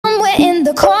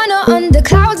the corner under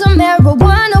clouds of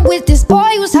marijuana with this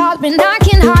boy who's hollering I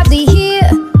can hardly hear.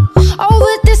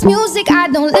 Over this music I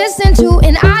don't listen to,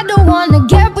 and I don't wanna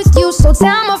get with you, so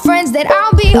tell my friends that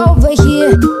I'll be over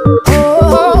here.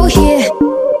 Oh, here.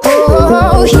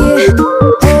 Oh, here.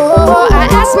 Oh, I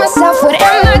ask myself, what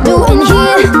am I doing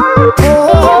here?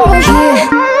 Oh, here.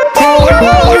 Oh,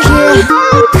 here.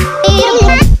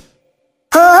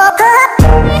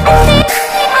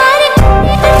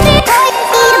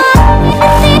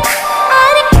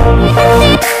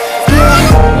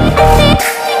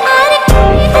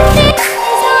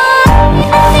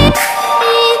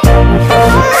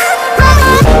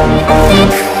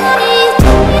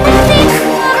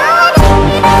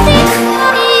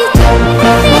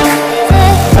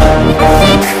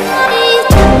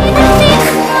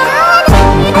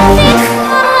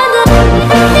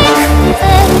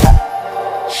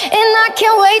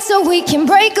 So we can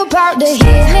break apart to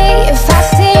hear me if I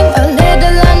seem a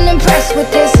little unimpressed with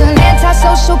this. An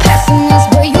antisocial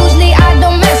pessimist, but usually I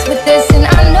don't mess with this. And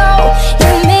I know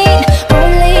you mean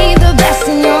only the best,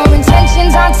 and your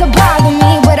intentions aren't to bother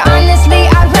me, but honestly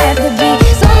I'd rather be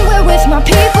somewhere with my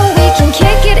people. We can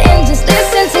kick it and just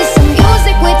listen to some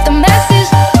music with the message,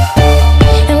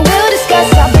 and we'll discuss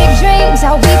our big dreams,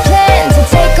 how we plan to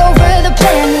take over the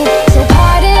planet. So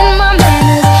pardon my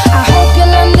manners, I hope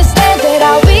you'll understand that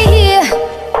I'll be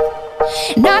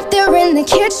not there in the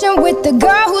kitchen with the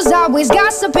girl who's always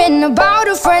gossiping about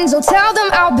her friends. Oh, tell them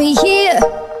I'll be here,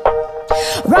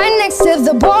 right next to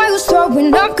the boy who's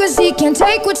throwing up cause he can't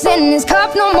take what's in his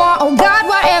cup no more. Oh God,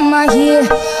 why am I here?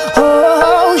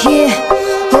 Oh, here.